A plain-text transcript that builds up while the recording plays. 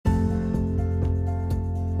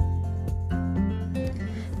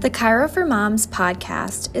The Chiro for Moms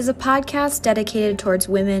podcast is a podcast dedicated towards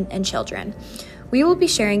women and children. We will be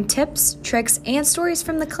sharing tips, tricks, and stories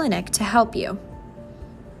from the clinic to help you.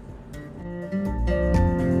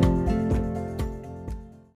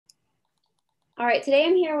 All right, today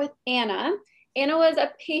I'm here with Anna. Anna was a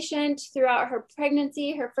patient throughout her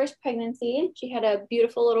pregnancy, her first pregnancy. She had a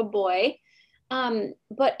beautiful little boy.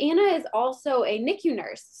 But Anna is also a NICU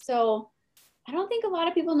nurse. So I don't think a lot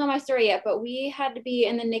of people know my story yet, but we had to be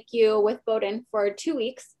in the NICU with Bowden for 2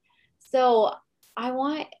 weeks. So I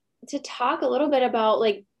want to talk a little bit about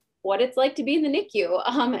like what it's like to be in the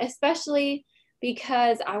NICU, especially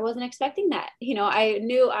because I wasn't expecting that. You know, I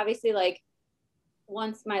knew obviously like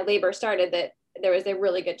once my labor started that there was a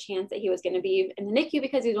really good chance that he was going to be in the NICU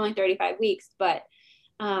because he was only 35 weeks, but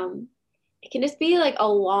it can just be like a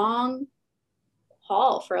long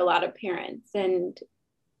haul for a lot of parents and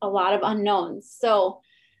a lot of unknowns. So,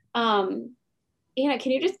 Anna,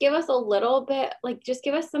 can you just give us a little bit, like just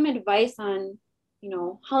give us some advice on, you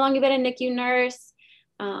know, how long you've been a NICU nurse,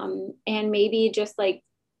 and maybe just like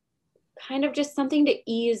kind of just something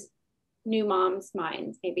to ease new moms'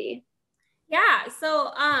 minds, maybe. Yeah, so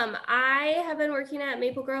I have been working at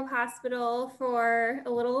Maple Grove Hospital for a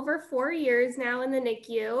little over 4 years now in the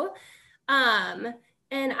NICU, and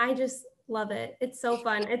I just love it. It's so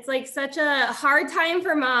fun. It's like such a hard time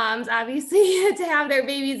for moms, obviously, to have their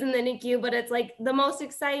babies in the NICU, but it's like the most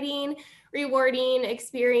exciting, rewarding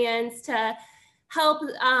experience to help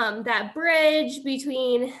that bridge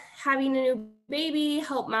between having a new baby,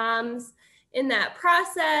 help moms in that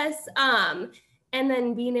process, and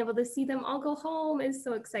then being able to see them all go home is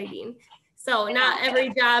so exciting. So not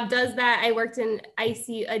every job does that. I worked in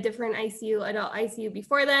ICU, a different ICU, adult ICU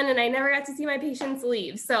before then, and I never got to see my patients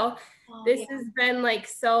leave. So this has been like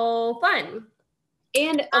so fun.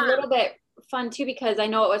 And a little bit fun too, because I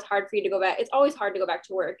know it was hard for you to go back. It's always hard to go back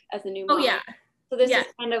to work as a new mom. Oh yeah. So this is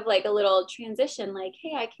kind of like a little transition, like,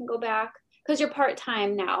 hey, I can go back because you're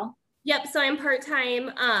part-time now. Yep. So I'm part-time.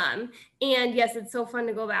 And yes, it's so fun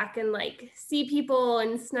to go back and like see people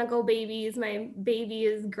and snuggle babies. My baby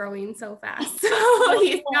is growing so fast. So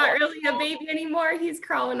he's not really a baby anymore. He's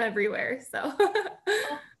crawling everywhere. So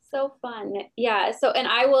so fun. Yeah. So, and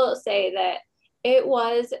I will say that it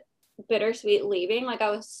was bittersweet leaving. Like I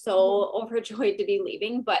was so overjoyed to be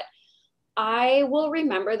leaving, but I will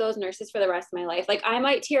remember those nurses for the rest of my life. Like I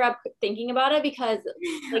might tear up thinking about it because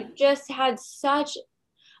like just had such,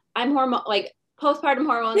 like postpartum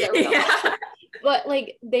hormones are real. Yeah. But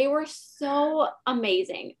like they were so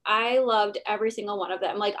amazing. I loved every single one of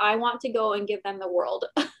them. Like I want to go and give them the world.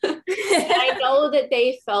 I know that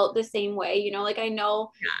they felt the same way, you know, like I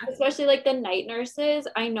know, especially like the night nurses,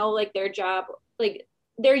 I know like their job, like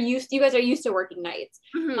you guys are used to working nights.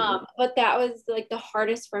 But that was like the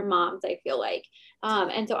hardest for moms, I feel like.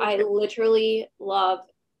 And so I literally love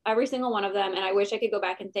every single one of them. And I wish I could go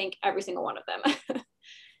back and thank every single one of them.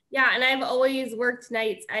 Yeah. And I've always worked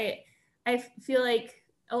nights. I feel like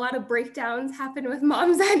a lot of breakdowns happen with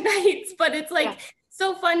moms at nights, but it's like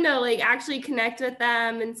so fun to like actually connect with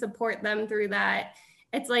them and support them through that.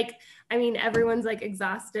 It's like, I mean, everyone's like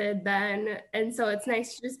exhausted then. And so it's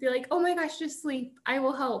nice to just be like, oh my gosh, just sleep. I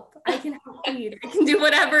will help. I can help feed. I can do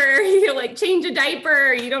whatever, you know, like change a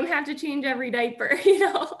diaper. You don't have to change every diaper, you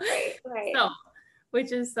know? Right. So,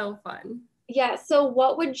 which is so fun. Yeah. So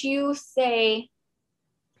what would you say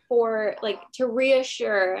for like to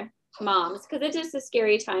reassure moms? Because it's just a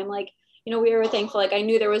scary time. Like, you know, we were thankful. Like I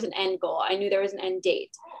knew there was an end goal. I knew there was an end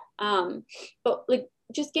date. But like,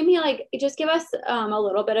 just give us a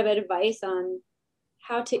little bit of advice on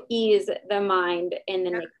how to ease the mind in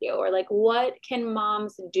the NICU, or like what can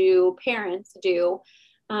moms do, parents do,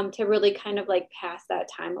 to really kind of like pass that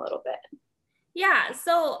time a little bit. Yeah.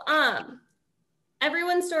 So,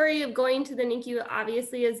 everyone's story of going to the NICU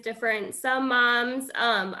obviously is different. Some moms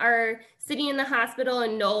are sitting in the hospital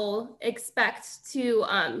and no expect to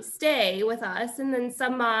stay with us. And then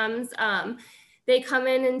some moms, they come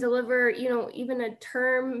in and deliver, you know, even a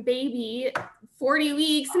term baby, 40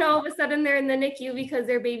 weeks, and all of a sudden they're in the NICU because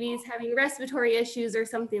their baby is having respiratory issues or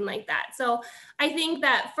something like that. So I think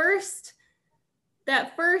that first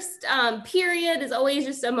period is always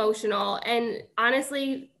just emotional, and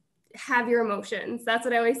honestly, have your emotions. That's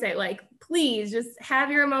what I always say. Like, please just have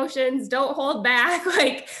your emotions. Don't hold back.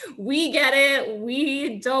 Like, we get it.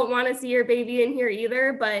 We don't want to see your baby in here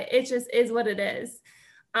either, but it just is what it is.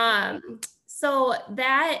 So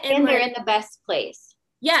that, and they're in the best place.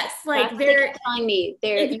 Yes. Like they're telling me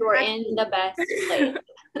you're in the best place.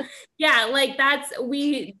 Yeah, like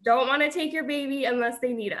we don't want to take your baby unless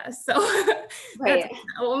they need us. So that's the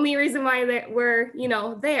only reason why we're, you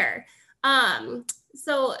know, there.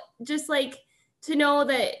 So just like to know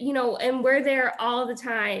that, you know, and we're there all the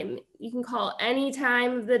time. You can call any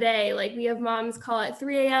time of the day. Like we have moms call at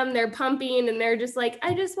 3 a.m. They're pumping and they're just like,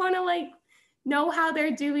 I just want to like know how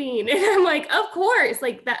they're doing. And I'm like, of course,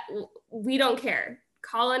 like that, we don't care.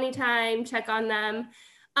 Call anytime, check on them.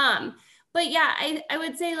 But yeah, I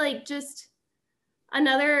would say like just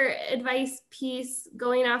another advice piece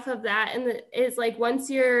going off of that and is like once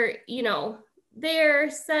you're, you know, there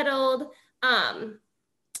settled,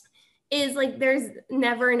 is like there's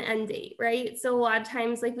never an end date, right? So a lot of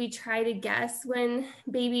times like we try to guess when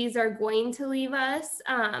babies are going to leave us.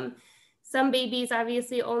 Some babies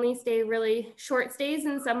obviously only stay really short stays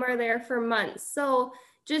and some are there for months. So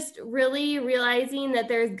just really realizing that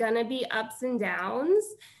there's gonna be ups and downs.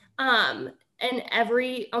 And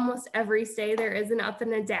almost every stay there is an up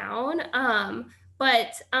and a down.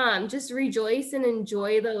 But just rejoice and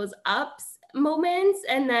enjoy those ups moments,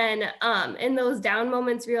 and then in those down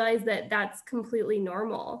moments realize that that's completely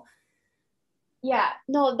normal. Yeah,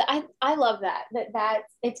 no, I love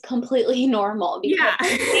that's it's completely normal because Yeah.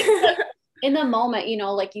 like, in the moment, you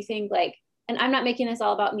know, like you think like, and I'm not making this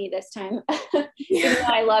all about me this time, even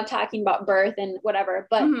though I love talking about birth and whatever,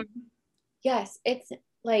 but yes, it's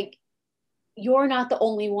like you're not the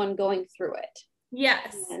only one going through it.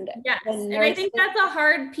 Yes. And I think that's a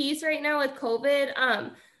hard piece right now with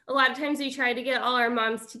COVID. A lot of times we try to get all our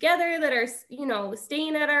moms together that are, you know,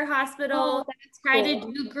 staying at our hospital, try to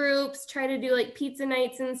do groups, try to do like pizza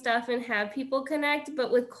nights and stuff and have people connect.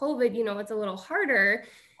 But with COVID, you know, it's a little harder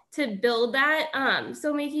to build that.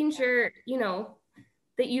 So making sure, you know,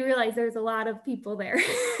 that you realize there's a lot of people there.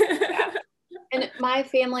 Yeah. And my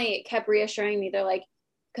family kept reassuring me. They're like,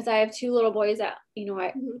 because I have 2 little boys that, you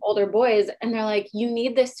know, older boys, and they're like, you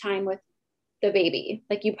need this time with the baby.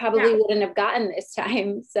 Like you probably wouldn't have gotten this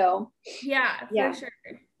time. So yeah, for sure.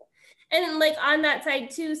 And like on that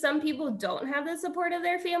side too, some people don't have the support of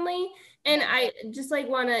their family. And I just like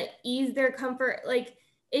want to ease their comfort. Like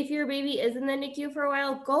if your baby is in the NICU for a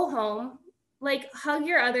while, go home, like hug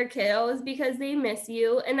your other kiddos because they miss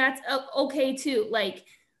you. And that's okay too. Like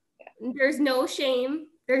there's no shame.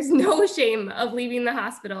 There's no shame of leaving the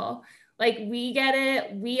hospital. Like we get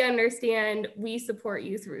it, we understand, we support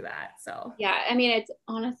you through that. So yeah, I mean, it's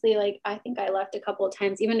honestly like I think I left a couple of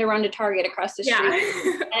times even to run to Target across the street.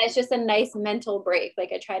 And it's just a nice mental break.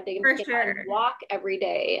 Like I tried to get out and walk every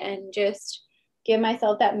day and just give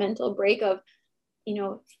myself that mental break of, you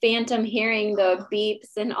know, phantom hearing the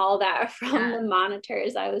beeps and all that from the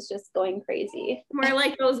monitors. I was just going crazy. More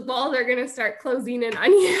like those walls are gonna start closing in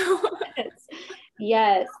on you.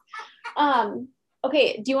 Yes.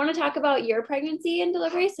 Okay, do you want to talk about your pregnancy and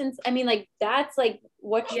delivery? Since I mean, like that's like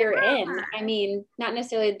what you're in. I mean, not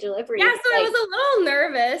necessarily delivery. Yeah, so I was a little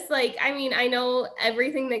nervous. Like, I mean, I know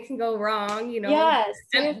everything that can go wrong, you know. Yes.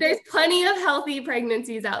 There's plenty of healthy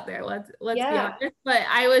pregnancies out there. Let's be honest. But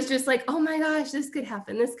I was just like, oh my gosh, this could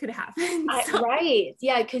happen. This could happen. Right.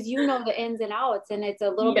 Yeah, because you know the ins and outs, and it's a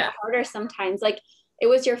little bit harder sometimes. Like it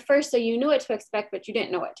was your first, so you knew what to expect, but you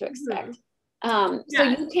didn't know what to expect. So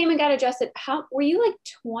you came and got adjusted. How were you like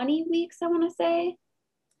 20 weeks, I want to say?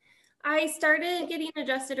 I started getting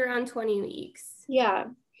adjusted around 20 weeks. Yeah.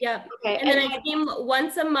 Yep. Okay. And then I came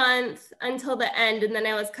once a month until the end, and then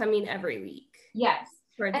I was coming every week. Yes.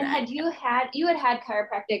 And had you had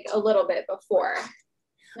chiropractic a little bit before?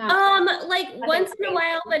 Like once in a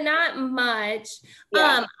while, but not much.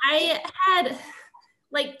 Yeah. I had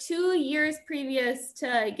like 2 years previous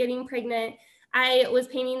to getting pregnant, I was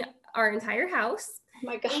painting our entire house. Oh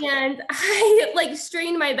my God. And I like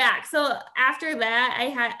strained my back. So after that,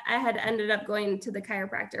 I had ended up going to the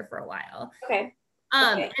chiropractor for a while. Okay.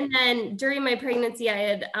 And then during my pregnancy, I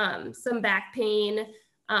had some back pain,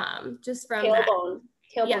 just from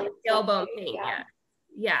tailbone pain.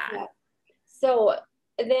 Yeah. So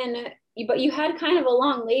then, but you had kind of a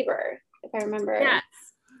long labor, if I remember. Yes.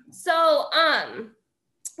 So,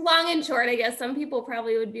 long and short, I guess some people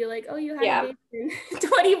probably would be like, oh, you had a baby in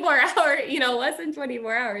 24 hours, you know, less than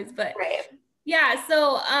 24 hours. But yeah,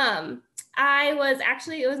 so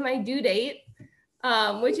it was my due date,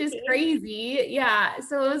 which is crazy. Yeah.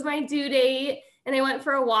 So it was my due date and I went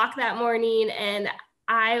for a walk that morning. And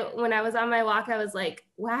when I was on my walk, I was like,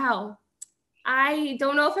 wow, I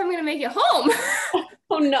don't know if I'm going to make it home.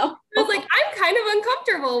 Oh no. I was like, I'm kind of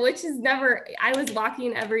uncomfortable, which is never, I was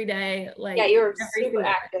walking every day. Like, yeah, you were super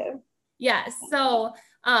active. Yes. So,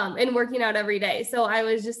 and working out every day. So I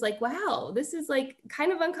was just like, wow, this is like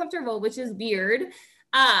kind of uncomfortable, which is weird.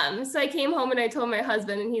 So I came home and I told my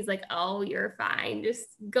husband and he's like, oh, you're fine. Just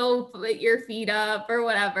go put your feet up or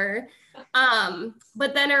whatever.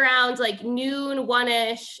 But then around like noon,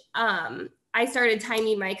 1-ish, I started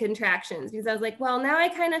timing my contractions because I was like, well, now I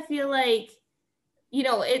kind of feel like, you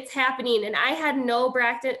know, it's happening. And I had no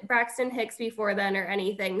Braxton Hicks before then or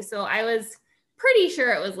anything. So I was pretty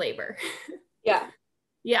sure it was labor. Yeah.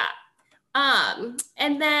 Yeah. And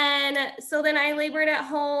then, so then I labored at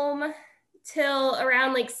home till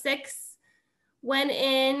around like 6, went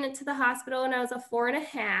in to the hospital and I was a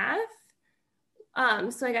 4.5.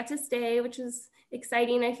 So I got to stay, which was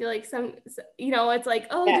exciting. I feel like you know, it's like,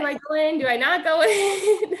 oh, do I go in? Do I not go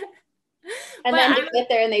in? And then you get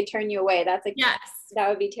there and they turn you away. That's like, yes, that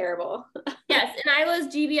would be terrible. yes. And I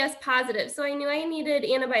was GBS positive. So I knew I needed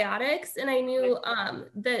antibiotics and I knew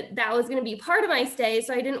that was going to be part of my stay.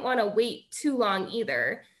 So I didn't want to wait too long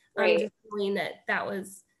either. Just knowing that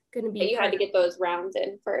was going to be. You had to get those rounds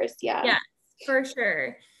in first. Yeah. Yeah, for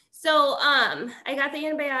sure. So I got the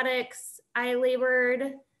antibiotics. I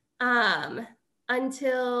labored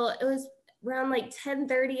until it was around like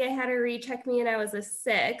 10:30. I had her recheck me and I was a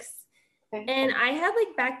 6. Okay. And I had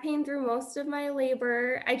like back pain through most of my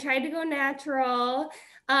labor. I tried to go natural,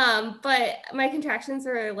 but my contractions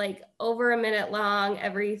were like over a minute long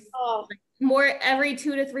every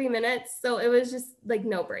 2 to 3 minutes. So it was just like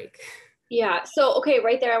no break. Yeah. So, okay,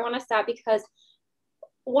 right there, I want to stop because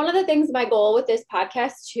one of the things, my goal with this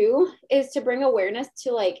podcast too, is to bring awareness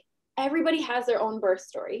to like, everybody has their own birth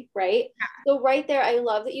story, right? Yeah. So right there, I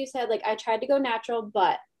love that you said like, I tried to go natural,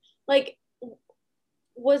 but like,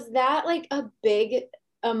 was that like a big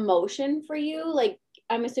emotion for you? Like,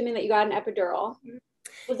 I'm assuming that you got an epidural.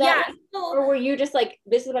 Was that, or were you just like,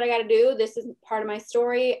 this is what I got to do. This is part of my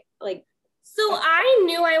story. Like, so I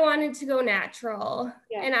knew I wanted to go natural,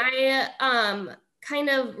 and I,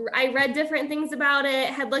 I read different things about it,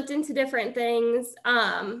 had looked into different things.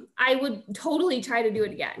 I would totally try to do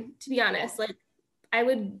it again, to be honest. Like, I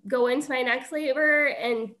would go into my next labor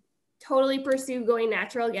and totally pursue going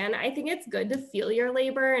natural again. I think it's good to feel your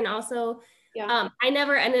labor. And also, I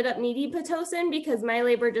never ended up needing Pitocin because my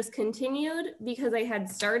labor just continued because I had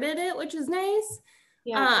started it, which is nice.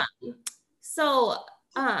 Yeah.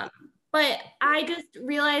 But I just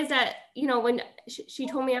realized that, you know, when she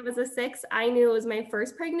told me I was a 6, I knew it was my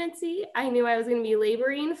first pregnancy. I knew I was going to be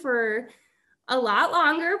laboring for a lot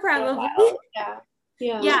longer, probably. Oh, wow.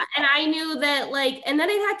 Yeah. And I knew that like, and then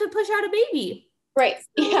I'd have to push out a baby. Right.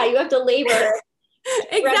 Yeah. You have to labor.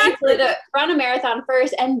 Exactly. To run a marathon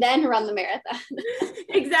first and then run the marathon.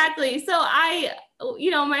 Exactly. So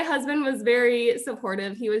my husband was very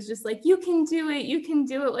supportive. He was just like, you can do it. You can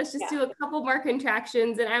do it. Let's just do a couple more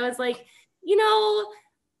contractions. And I was like, you know,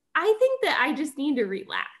 I think that I just need to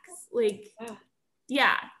relax. Like,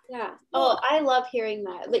 yeah. Oh, I love hearing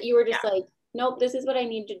that you were just like, nope, this is what I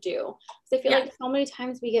need to do. So I feel like so many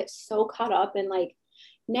times we get so caught up in like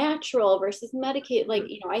natural versus medicated. Like,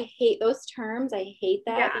 you know, I hate those terms. I hate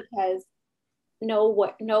that because no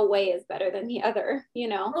way is better than the other, you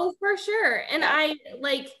know? Oh, for sure. And I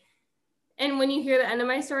like, and when you hear the end of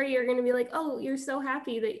my story, you're going to be like, oh, you're so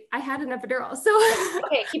happy that I had an epidural. So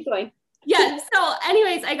okay, keep going. Yeah. So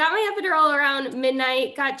anyways, I got my epidural around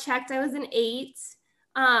midnight, got checked. I was an 8.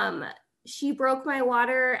 She broke my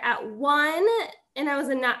water at 1 and I was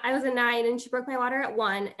a 9 and she broke my water at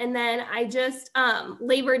 1. And then I just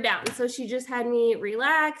labored down. So she just had me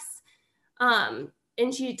relax.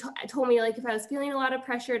 And she told me like if I was feeling a lot of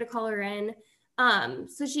pressure to call her in.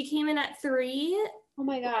 So she came in at 3. Oh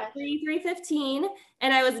my God. 3:15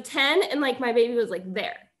 and I was a 10 and like my baby was like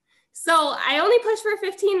there. So I only pushed for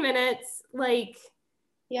 15 minutes. Like,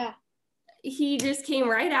 he just came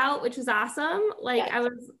right out, which was awesome. Like I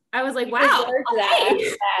was like, wow.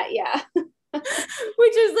 Okay. Yeah.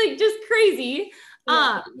 Which is like just crazy.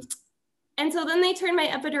 Yeah. And so then they turned my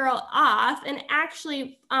epidural off. And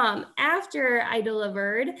actually, after I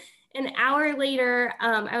delivered, an hour later,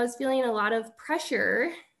 I was feeling a lot of pressure.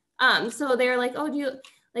 So they were like, oh,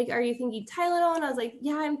 are you thinking Tylenol? And I was like,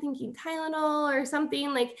 yeah, I'm thinking Tylenol or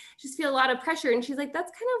something. Like, just feel a lot of pressure. And she's like,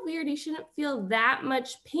 that's kind of weird. You shouldn't feel that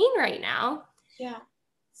much pain right now. Yeah.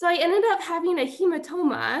 So I ended up having a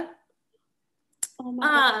hematoma. Oh my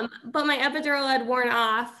God. But my epidural had worn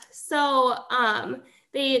off. So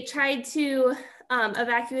they tried to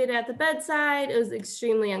evacuate it at the bedside. It was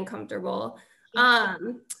extremely uncomfortable.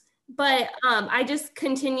 But I just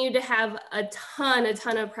continued to have a ton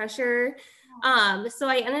of pressure. So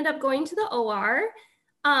I ended up going to the OR.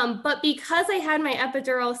 But because I had my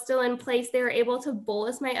epidural still in place, they were able to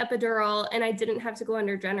bolus my epidural and I didn't have to go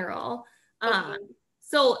under general.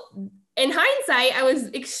 So in hindsight, I was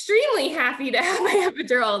extremely happy to have my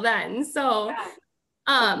epidural then. So,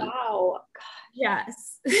 wow. God.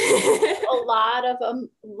 Yes. a lot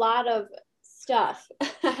of stuff.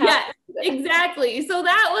 Yeah. Exactly. So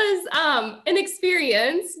that was an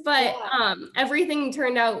experience, but everything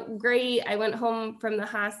turned out great. I went home from the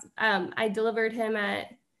hospital. I delivered him at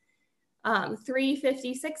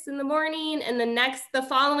 3:56 in the morning, and the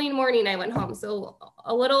following morning I went home. So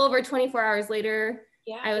a little over 24 hours later,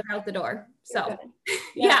 I was out the door. So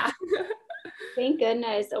yeah. Thank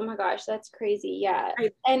goodness. Oh my gosh, that's crazy. Yeah.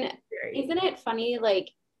 And isn't it funny? Like,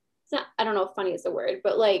 it's not, I don't know if funny is the word,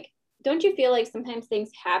 but like, don't you feel like sometimes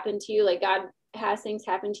things happen to you? Like God has things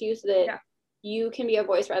happen to you so that you can be a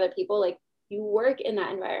voice for other people. Like you work in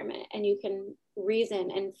that environment and you can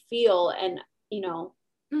reason and feel and, you know,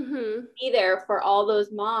 be there for all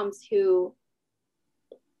those moms who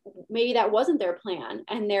maybe that wasn't their plan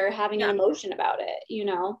and they're having an emotion about it, you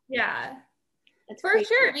know? Yeah. That's for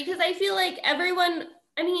sure. Because I feel like everyone,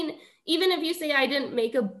 I mean, even if you say I didn't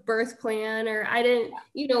make a birth plan or I didn't,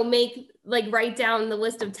 you know, write down the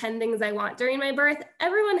list of 10 things I want during my birth,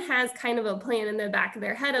 everyone has kind of a plan in the back of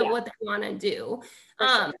their head of what they want to do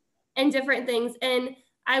and different things. And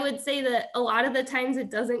I would say that a lot of the times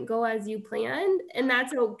it doesn't go as you planned, and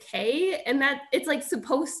that's okay. And that it's like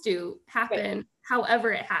supposed to happen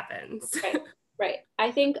however it happens. Right.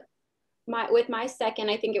 I think with my second,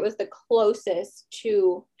 I think it was the closest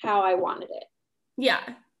to how I wanted it. Yeah.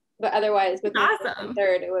 But otherwise with my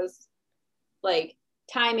third, it was like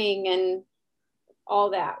timing and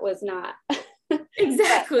all that was not.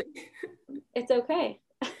 Exactly. It's okay.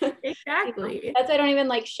 Exactly. That's why I don't even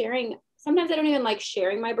like sharing. Sometimes I don't even like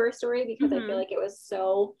sharing my birth story because I feel like it was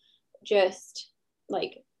so just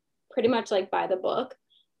like pretty much like by the book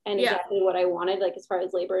and exactly what I wanted, like as far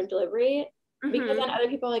as labor and delivery. Because then other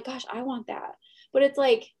people are like, gosh, I want that. But it's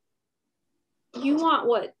like, you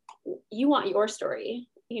want your story,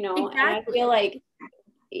 you know? Exactly. And I feel like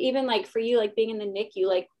even like for you, like being in the NICU,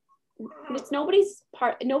 like it's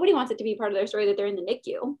nobody wants it to be part of their story that they're in the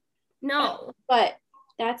NICU. No. But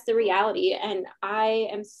that's the reality. And I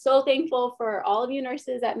am so thankful for all of you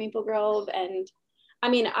nurses at Maple Grove. And I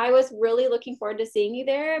mean, I was really looking forward to seeing you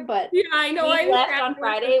there, but I know we left on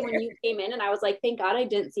Friday when you came in and I was like, thank God I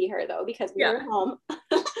didn't see her though, because we were home.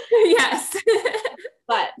 Yes.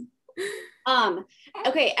 But,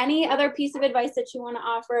 okay. Any other piece of advice that you want to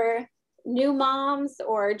offer new moms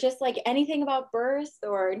or just like anything about birth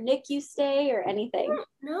or NICU stay or anything?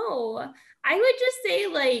 No, I would just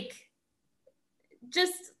say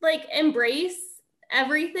just embrace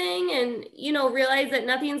everything and, you know, realize that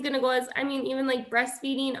nothing's going to go as, I mean, even like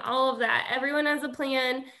breastfeeding, all of that, everyone has a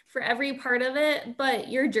plan for every part of it, but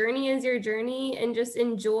your journey is your journey and just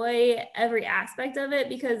enjoy every aspect of it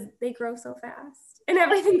because they grow so fast and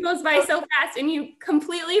everything goes by so fast and you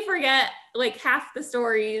completely forget like half the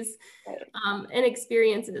stories and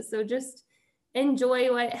experiences. So just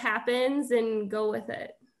enjoy what happens and go with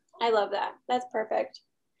it. I love that. That's perfect.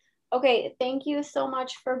 Okay, thank you so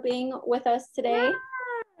much for being with us today.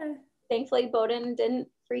 Yeah. Thankfully, Bowden didn't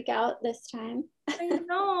freak out this time. I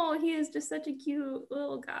know, he is just such a cute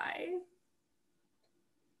little guy.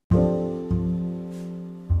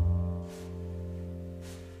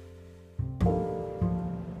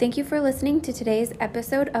 Thank you for listening to today's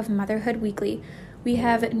episode of Motherhood Weekly. We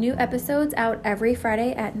have new episodes out every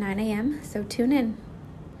Friday at 9 a.m., so tune in.